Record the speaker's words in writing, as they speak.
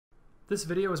This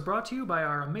video is brought to you by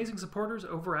our amazing supporters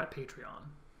over at Patreon.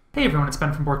 Hey everyone, it's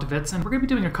Ben from Board to Bits, and we're going to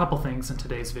be doing a couple things in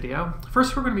today's video.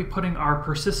 First, we're going to be putting our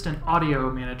persistent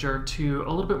audio manager to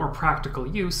a little bit more practical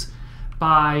use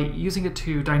by using it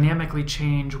to dynamically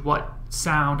change what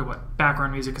sound or what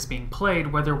background music is being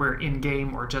played, whether we're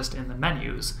in-game or just in the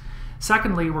menus.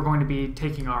 Secondly, we're going to be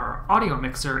taking our audio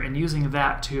mixer and using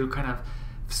that to kind of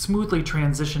smoothly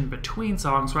transition between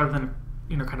songs rather than,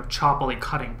 kind of choppily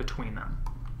cutting between them.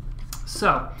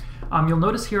 So, you'll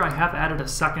notice here I have added a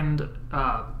second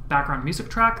background music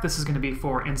track. This is going to be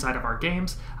for inside of our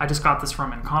games. I just got this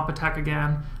from Incompetech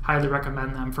again. Highly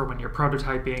recommend them for when you're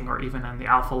prototyping or even in the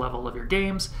alpha level of your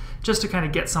games, just to kind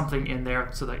of get something in there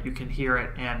so that you can hear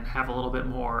it and have a little bit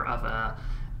more of a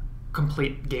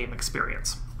complete game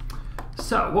experience.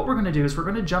 So what we're going to do is we're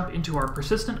going to jump into our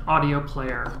persistent audio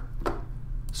player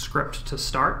script to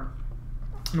start.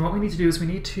 And what we need to do is we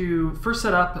need to first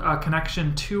set up a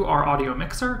connection to our audio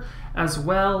mixer, as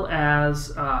well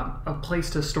as a place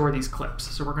to store these clips.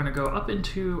 So we're going to go up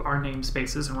into our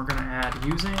namespaces and we're going to add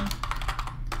using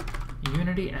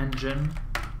Unity Engine.audio.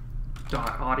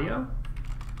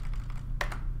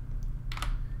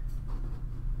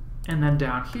 And then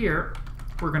down here,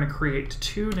 we're going to create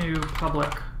two new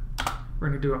public, we're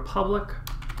going to do a public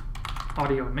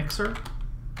audio mixer.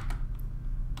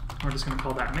 We're just going to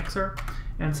call that mixer.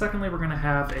 And secondly, we're going to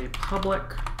have a public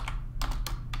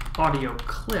audio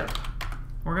clip.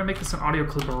 We're going to make this an audio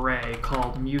clip array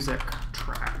called music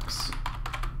tracks.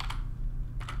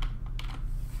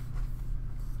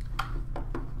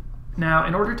 Now,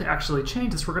 in order to actually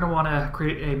change this, we're going to want to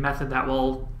create a method that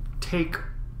will take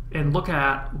and look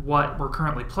at what we're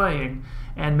currently playing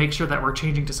and make sure that we're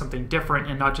changing to something different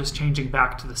and not just changing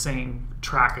back to the same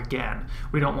track again.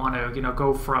 We don't want to,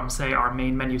 go from, say, our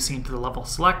main menu scene to the level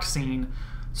select scene,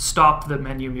 stop the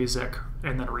menu music,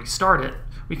 and then restart it.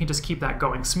 We can just keep that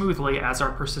going smoothly, as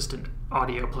our persistent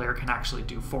audio player can actually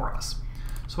do for us.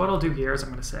 So what I'll do here is I'm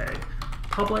going to say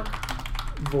public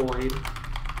void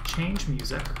change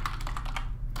music.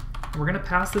 And we're going to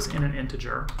pass this in an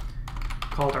integer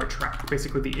called our track,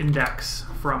 basically the index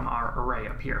from our array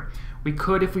up here. We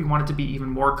could, if we wanted to be even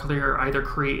more clear, either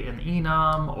create an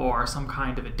enum or some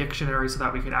kind of a dictionary so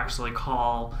that we could actually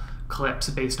call clips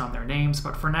based on their names,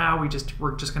 but for now we're just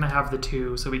going to have the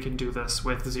two, so we can do this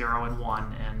with 0 and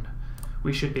 1, and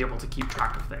we should be able to keep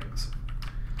track of things.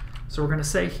 So we're going to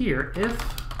say here,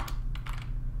 if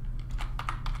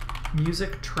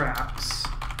music tracks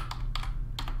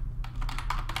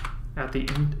at the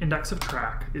index of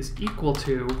track is equal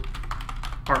to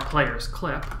our player's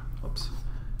clip, oops,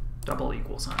 double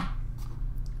equal sign,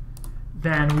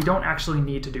 then we don't actually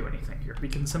need to do anything here. We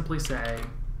can simply say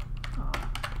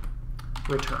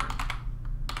return.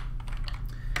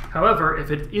 However,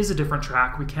 if it is a different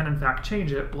track, we can in fact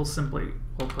change it. We'll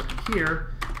put in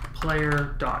here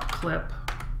player.clip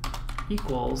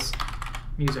equals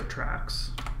music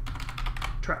tracks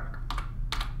track.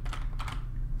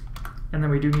 And then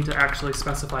we do need to actually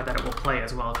specify that it will play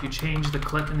as well. If you change the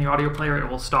clip in the audio player, it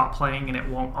will stop playing and it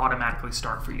won't automatically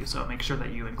start for you, so make sure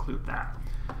that you include that.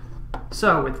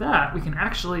 So with that, we can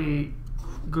actually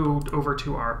go over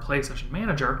to our play session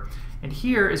manager, and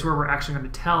here is where we're actually going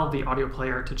to tell the audio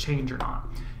player to change or not.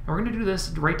 And we're going to do this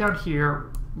right down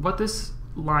here. What this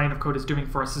line of code is doing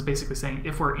for us is basically saying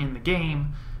if we're in the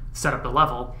game, set up the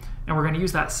level, and we're going to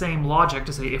use that same logic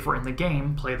to say if we're in the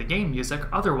game, play the game music,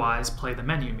 otherwise play the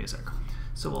menu music.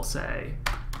 So we'll say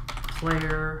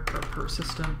player or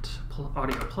persistent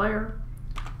audio player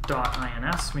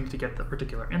 .ins, we need to get the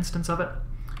particular instance of it,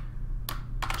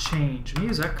 change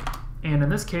music. And in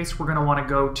this case, we're going to want to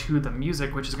go to the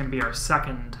music, which is going to be our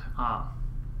second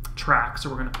track. So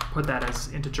we're going to put that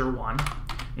as integer 1,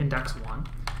 index 1.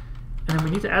 And then we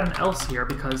need to add an else here,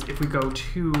 because if we go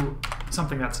to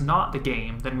something that's not the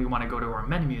game, then we want to go to our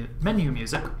menu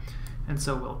music. And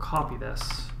so we'll copy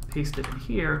this, paste it in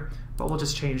here, but we'll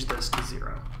just change this to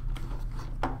 0.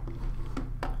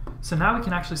 So now we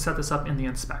can actually set this up in the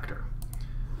inspector.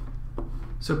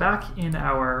 So back in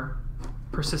our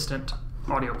persistent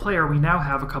audio player, we now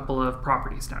have a couple of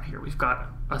properties down here. We've got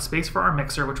a space for our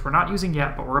mixer, which we're not using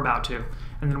yet, but we're about to,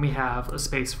 and then we have a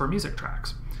space for music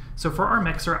tracks. So for our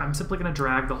mixer, I'm simply going to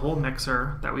drag the whole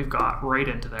mixer that we've got right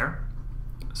into there.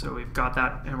 So we've got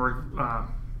that, and we're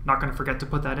not going to forget to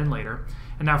put that in later.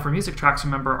 And now for music tracks,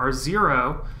 remember our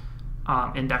 0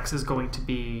 index is going to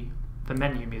be the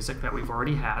menu music that we've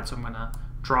already had, so I'm going to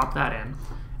drop that in.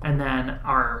 And then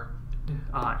our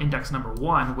index number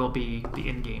 1 will be the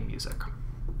in-game music.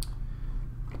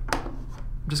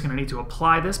 I'm just going to need to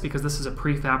apply this because this is a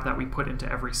prefab that we put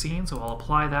into every scene, so I'll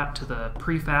apply that to the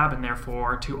prefab and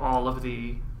therefore to all of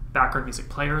the background music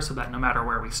player so that no matter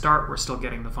where we start, we're still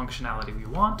getting the functionality we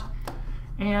want.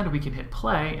 And we can hit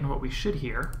play, and what we should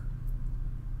hear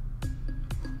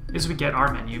is we get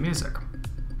our menu music.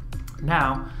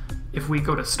 Now, if we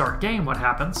go to start game, what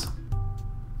happens?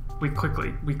 We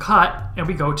cut and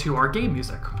we go to our game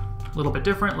music. A little bit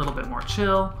different, a little bit more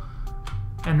chill.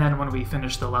 And then when we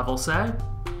finish the level, say,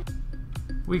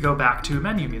 we go back to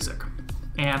menu music.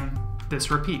 And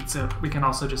this repeats. So we can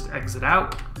also just exit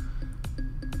out.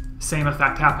 Same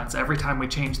effect happens. Every time we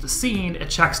change the scene, it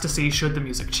checks to see should the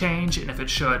music change, and if it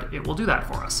should, it will do that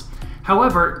for us.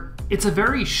 However, it's a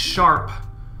very sharp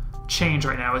change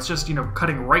right now. It's just,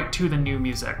 cutting right to the new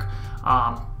music.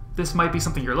 This might be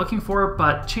something you're looking for,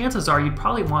 but chances are you'd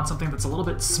probably want something that's a little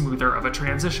bit smoother of a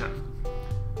transition.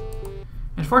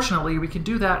 Unfortunately, we can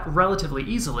do that relatively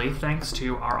easily thanks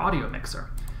to our audio mixer.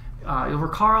 You'll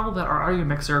recall that our audio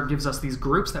mixer gives us these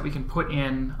groups that we can put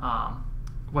in,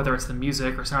 whether it's the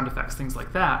music or sound effects, things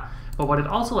like that. But what it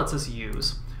also lets us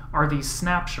use are these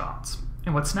snapshots.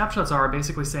 And what snapshots are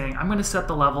basically saying, I'm going to set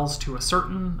the levels to a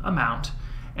certain amount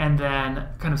and then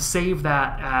kind of save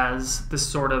that as this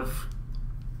sort of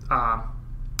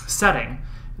setting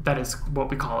that is what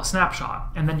we call a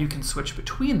snapshot. And then you can switch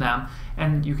between them,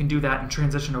 and you can do that in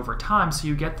transition over time, so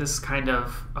you get this kind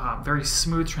of very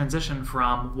smooth transition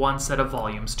from one set of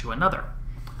volumes to another.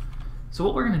 So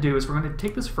what we're going to do is we're going to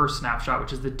take this first snapshot,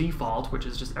 which is the default, which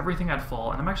is just everything at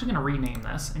full, and I'm actually going to rename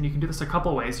this, and you can do this a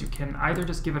couple ways. You can either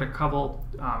just give it a couple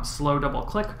slow double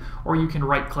click, or you can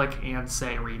right click and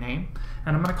say rename.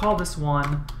 And I'm going to call this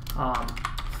one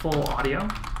full audio.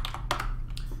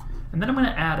 And then I'm going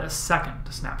to add a second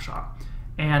snapshot.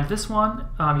 And this one,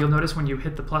 you'll notice when you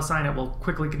hit the plus sign, it will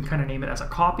quickly kind of name it as a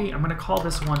copy. I'm going to call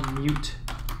this one mute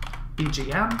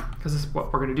BGM, because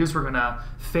what we're going to do is we're going to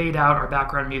fade out our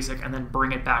background music and then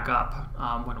bring it back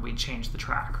up when we change the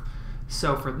track.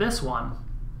 So for this one,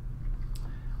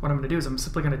 what I'm going to do is I'm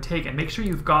simply going to take and make sure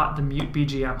you've got the mute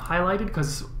BGM highlighted,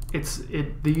 because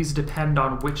these depend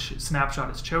on which snapshot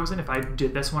is chosen. If I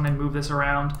did this one and move this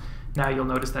around, now you'll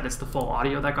notice that it's the full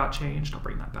audio that got changed. I'll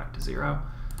bring that back to 0.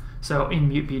 So in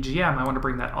mute BGM, I want to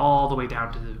bring that all the way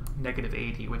down to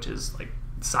 -80, which is like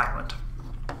silent.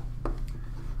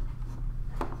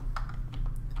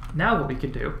 Now what we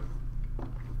can do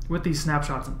with these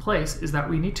snapshots in place is that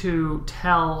we need to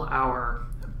tell our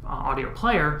audio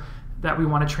player that we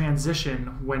want to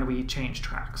transition when we change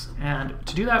tracks. And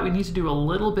to do that, we need to do a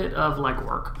little bit of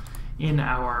legwork in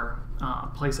our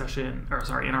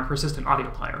in our persistent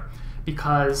audio player,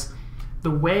 because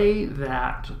the way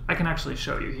that, I can actually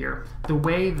show you here, the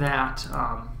way that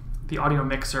the audio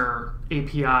mixer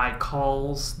API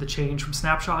calls the change from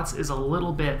snapshots is a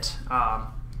little bit,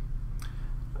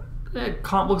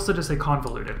 let's just say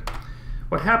convoluted.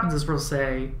 What happens is we'll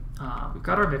say, we've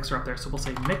got our mixer up there, so we'll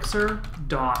say mixer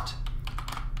dot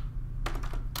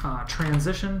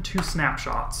transition to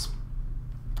snapshots.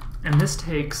 And this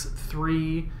takes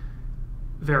three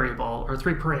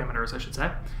parameters, I should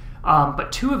say.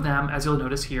 But two of them, as you'll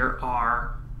notice here,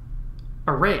 are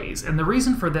arrays. And the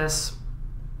reason for this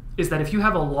is that if you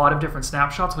have a lot of different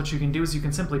snapshots, what you can do is you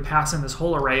can simply pass in this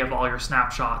whole array of all your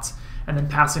snapshots and then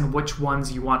pass in which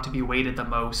ones you want to be weighted the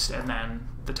most and then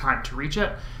the time to reach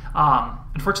it.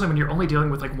 Unfortunately, when you're only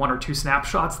dealing with like 1 or 2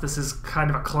 snapshots, this is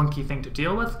kind of a clunky thing to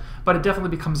deal with, but it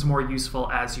definitely becomes more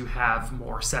useful as you have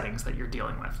more settings that you're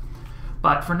dealing with.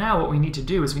 But for now, what we need to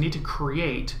do is we need to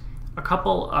create a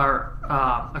couple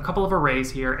of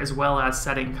arrays here, as well as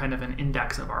setting kind of an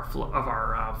index of our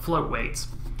float weights.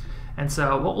 And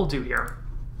so what we'll do here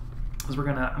is I'm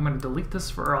gonna delete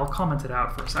this, I'll comment it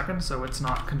out for a second so it's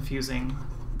not confusing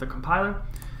the compiler.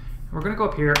 And we're gonna go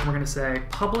up here and we're gonna say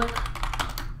public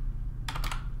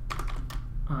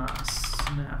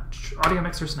audio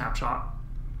mixer snapshot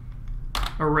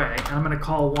array, and I'm gonna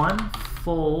call one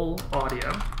full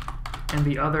audio and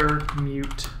the other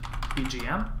mute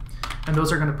BGM. And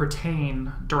those are going to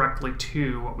pertain directly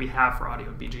to what we have for audio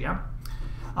and BGM.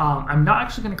 I'm not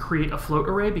actually going to create a float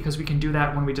array because we can do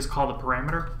that when we just call the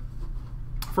parameter,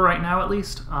 for right now at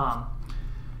least.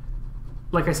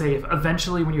 Like I say,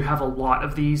 eventually when you have a lot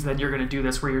of these, then you're going to do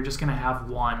this where you're just going to have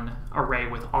one array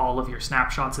with all of your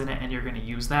snapshots in it and you're going to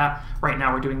use that. Right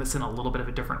now we're doing this in a little bit of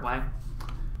a different way.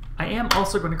 I am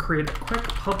also going to create a quick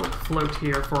public float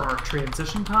here for our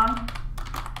transition time.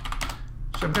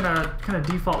 So I'm going to kind of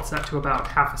default set to about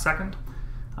 ½ a second.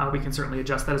 We can certainly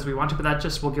adjust that as we want to, but that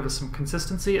just will give us some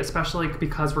consistency, especially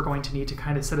because we're going to need to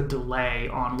kind of set a delay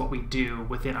on what we do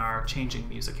within our changing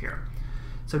music here.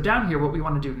 So down here, what we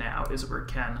want to do now is we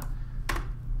can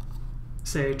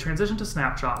say transition to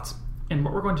snapshots, and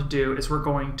what we're going to do is we're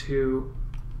going to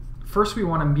first we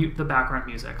want to mute the background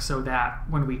music so that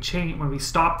when we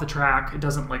stop the track, it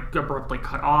doesn't like abruptly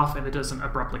cut off and it doesn't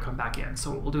abruptly come back in.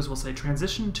 So what we'll do is we'll say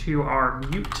transition to our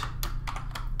mute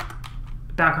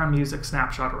background music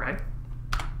snapshot array.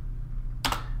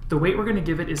 The weight we're going to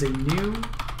give it is a new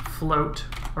float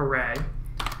array,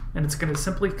 and it's going to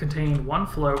simply contain one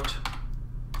float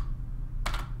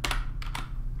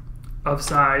of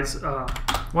size,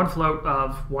 one float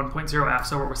of 1.0f.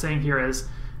 So what we're saying here is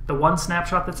the one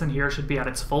snapshot that's in here should be at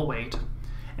its full weight,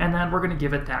 and then we're going to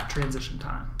give it that transition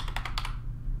time.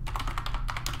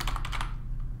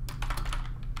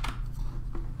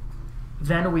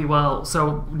 Then we will,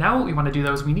 so now what we want to do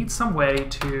though is we need some way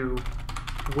to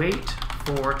wait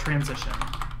for transition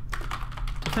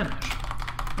to finish.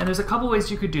 And there's a couple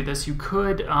ways you could do this. You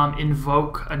could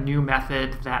invoke a new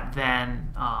method that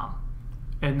then,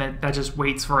 and that just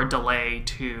waits for a delay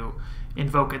to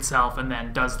invoke itself and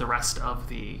then does the rest of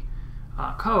the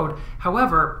code.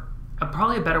 However,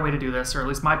 probably a better way to do this, or at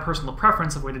least my personal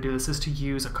preference of way to do this, is to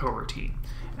use a coroutine.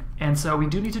 And so we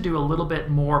do need to do a little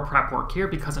bit more prep work here,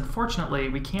 because unfortunately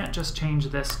we can't just change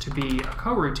this to be a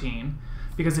coroutine,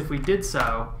 because if we did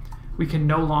so, we can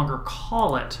no longer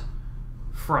call it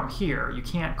from here. You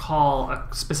can't call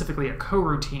specifically a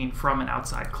coroutine from an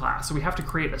outside class. So we have to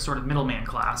create a sort of middleman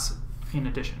class in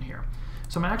addition here.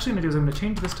 So what I'm actually going to do is I'm going to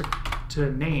change this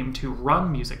to name to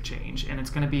run music change, and it's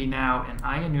going to be now an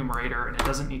IEnumerator, and it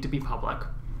doesn't need to be public.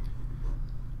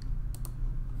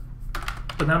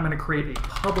 But then I'm going to create a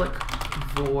public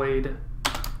void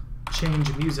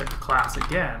change music class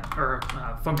again, or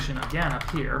function again up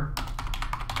here.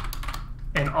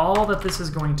 And all that this is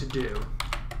going to do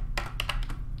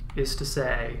is to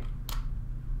say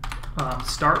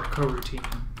start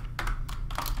coroutine,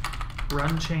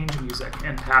 run change music,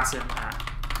 and pass in that.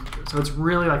 So it's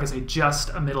really, like I say, just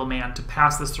a middleman to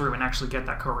pass this through and actually get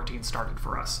that coroutine started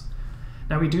for us.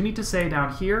 Now we do need to say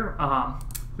down here,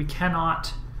 we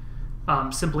cannot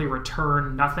simply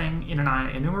return nothing in an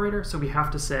IEnumerator, so we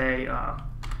have to say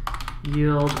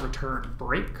yield return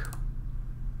break,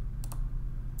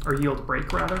 or yield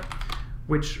break rather,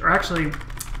 which, or actually,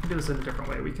 let me do this in a different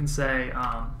way. We can say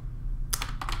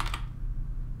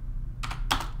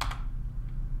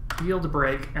yield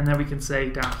break, and then we can say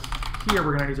down here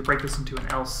we're going to need to break this into an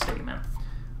else statement.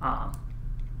 And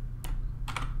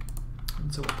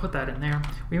so we'll put that in there.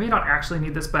 We may not actually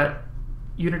need this, but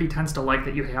Unity tends to like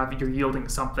that you're yielding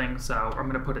something, so I'm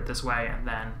going to put it this way and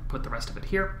then put the rest of it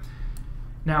here.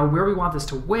 Now where we want this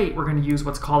to wait, we're going to use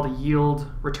what's called a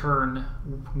yield return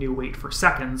new wait for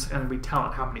seconds, and we tell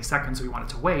it how many seconds we want it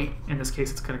to wait. In this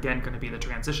case, it's again going to be the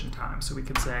transition time. So we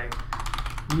can say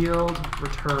yield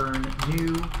return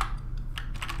new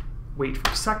wait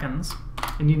for seconds,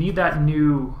 and you need that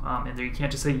new in there. You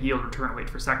can't just say yield return wait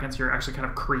for seconds. You're actually kind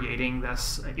of creating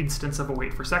this instance of a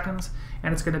wait for seconds,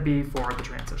 and it's going to be for the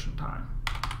transition time.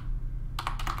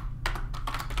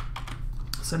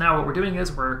 So now what we're doing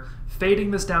is we're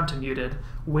fading this down to muted,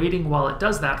 waiting while it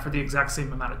does that for the exact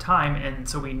same amount of time, and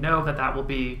so we know that that will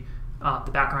be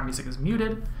the background music is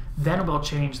muted. Then we'll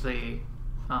change the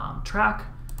track,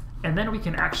 and then we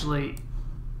can actually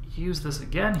use this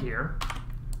again here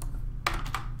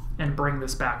and bring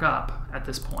this back up at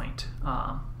this point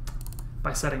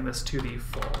by setting this to the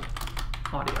full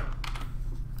audio.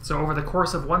 So over the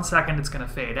course of 1 second, it's going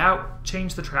to fade out,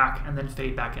 change the track, and then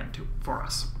fade back in for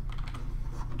us.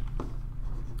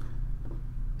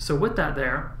 So with that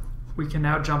there, we can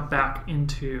now jump back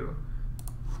into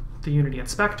the Unity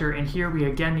Inspector, and here we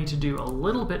again need to do a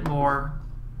little bit more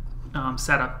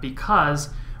setup, because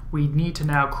we need to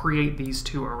now create these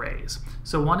two arrays.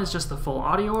 So one is just the full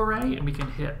audio array, and we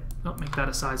can hit, make that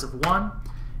a size of 1,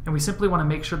 and we simply want to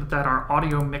make sure that our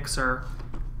audio mixer,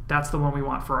 that's the one we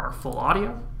want for our full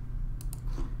audio.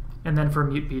 And then for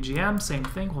mute BGM, same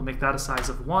thing, we'll make that a size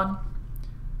of 1,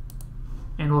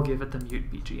 and we'll give it the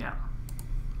mute BGM.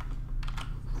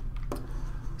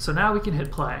 So now we can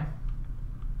hit play.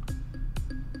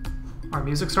 Our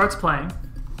music starts playing,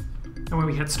 and when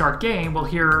we hit start game, we'll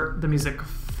hear the music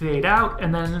fade out,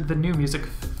 and then the new music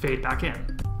fade back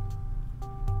in.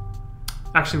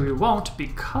 Actually, we won't,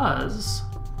 because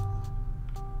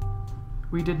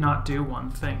we did not do one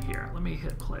thing here. Let me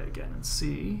hit play again and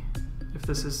see if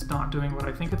this is not doing what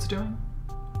I think it's doing.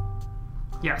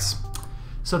 Yes.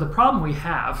 So the problem we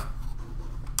have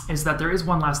is that there is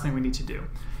one last thing we need to do.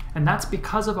 And that's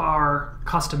because of our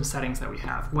custom settings that we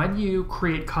have. When you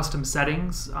create custom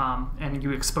settings and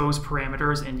you expose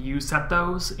parameters and you set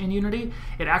those in Unity,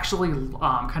 it actually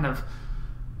kind of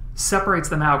separates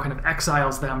them out, kind of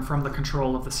exiles them from the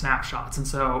control of the snapshots. And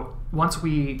so once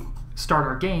we start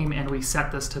our game and we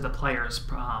set this to the player's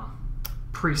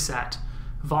preset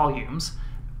volumes,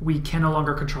 we can no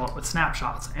longer control it with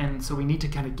snapshots. And so we need to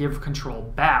kind of give control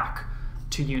back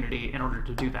to Unity in order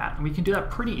to do that. And we can do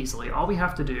that pretty easily. All we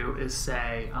have to do is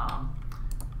say,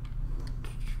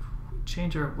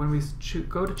 when we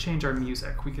go to change our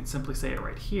music, we can simply say it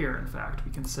right here. In fact,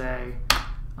 we can say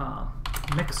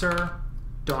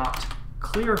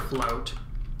mixer.clearFloat,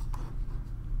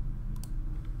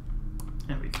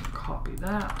 and we can copy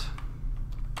that.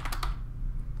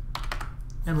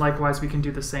 And likewise, we can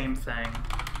do the same thing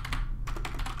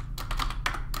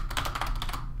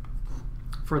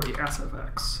for the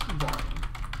SFX volume.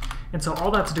 And so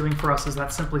all that's doing for us is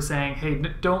that's simply saying, hey,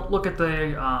 don't look at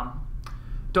the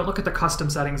custom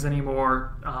settings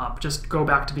anymore. Just go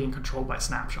back to being controlled by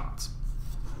snapshots.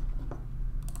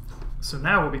 So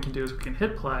now what we can do is we can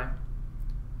hit play.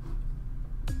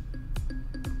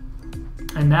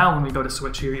 And now when we go to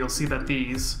switch here, you'll see that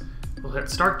these will hit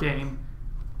start game.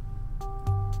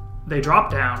 They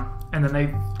drop down, and then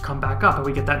they come back up, and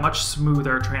we get that much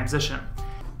smoother transition.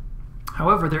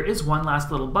 However, there is one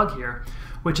last little bug here,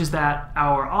 which is that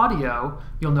our audio,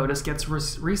 you'll notice, gets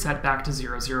reset back to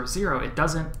 0, 0, 0. It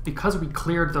doesn't, because we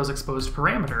cleared those exposed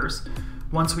parameters,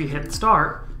 once we hit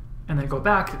start and then go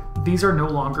back, these are no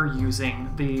longer using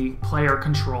the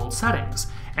player-controlled settings.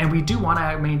 And we do want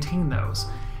to maintain those.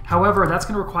 However, that's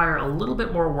going to require a little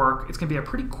bit more work. It's going to be a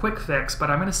pretty quick fix, but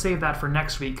I'm going to save that for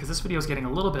next week because this video is getting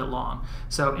a little bit long.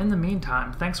 So in the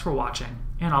meantime, thanks for watching,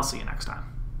 and I'll see you next time.